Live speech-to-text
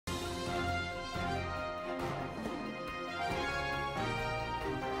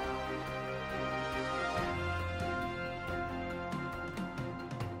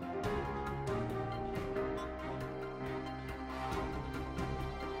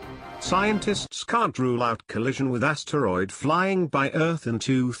Scientists can't rule out collision with asteroid flying by Earth in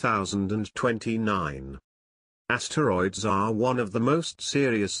 2029. Asteroids are one of the most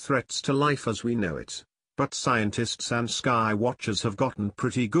serious threats to life as we know it, but scientists and skywatchers have gotten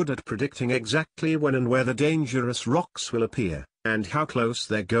pretty good at predicting exactly when and where the dangerous rocks will appear, and how close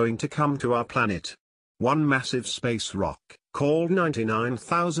they're going to come to our planet. One massive space rock, called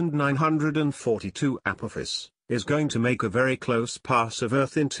 99,942 Apophis, is going to make a very close pass of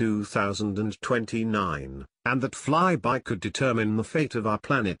Earth in 2029, and that flyby could determine the fate of our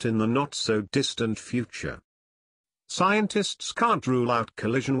planet in the not-so-distant future. Scientists can't rule out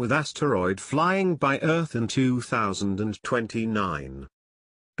collision with asteroid flying by Earth in 2029.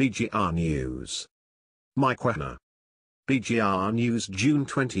 BGR News. Mike Wehner. BGR News, June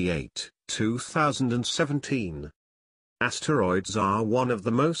 28, 2017. Asteroids are one of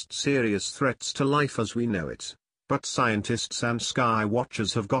the most serious threats to life as we know it, but scientists and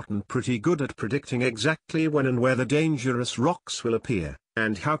skywatchers have gotten pretty good at predicting exactly when and where the dangerous rocks will appear,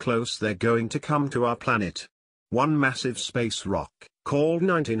 and how close they're going to come to our planet. One massive space rock, called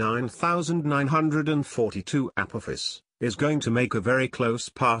 99,942 Apophis, is going to make a very close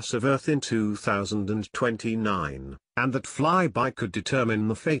pass of Earth in 2029, and that flyby could determine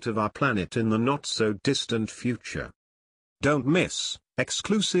the fate of our planet in the not-so-distant future. Don't miss,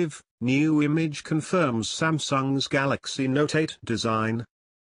 exclusive, new image confirms Samsung's Galaxy Note 8 design.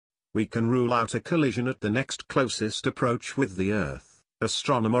 We can rule out a collision at the next closest approach with the Earth,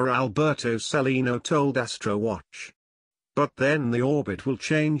 astronomer Alberto Cellino told Astrowatch. But then the orbit will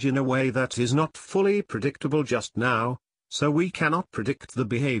change in a way that is not fully predictable just now, so we cannot predict the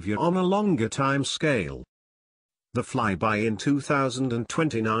behavior on a longer time scale. The flyby in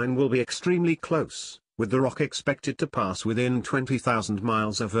 2029 will be extremely close, with the rock expected to pass within 20,000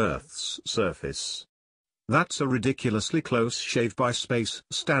 miles of Earth's surface. That's a ridiculously close shave by space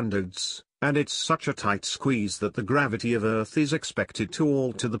standards, and it's such a tight squeeze that the gravity of Earth is expected to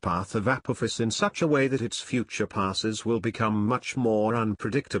alter the path of Apophis in such a way that its future passes will become much more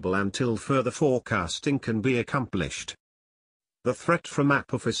unpredictable until further forecasting can be accomplished. The threat from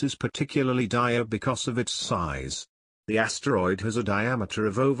Apophis is particularly dire because of its size. The asteroid has a diameter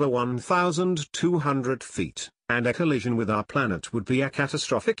of over 1,200 feet, and a collision with our planet would be a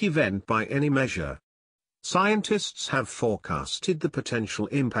catastrophic event by any measure. Scientists have forecasted the potential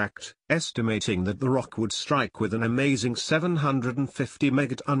impact, estimating that the rock would strike with an amazing 750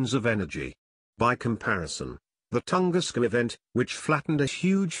 megatons of energy. By comparison, the Tunguska event, which flattened a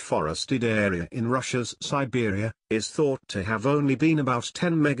huge forested area in Russia's Siberia, is thought to have only been about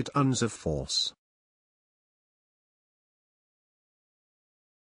 10 megatons of force.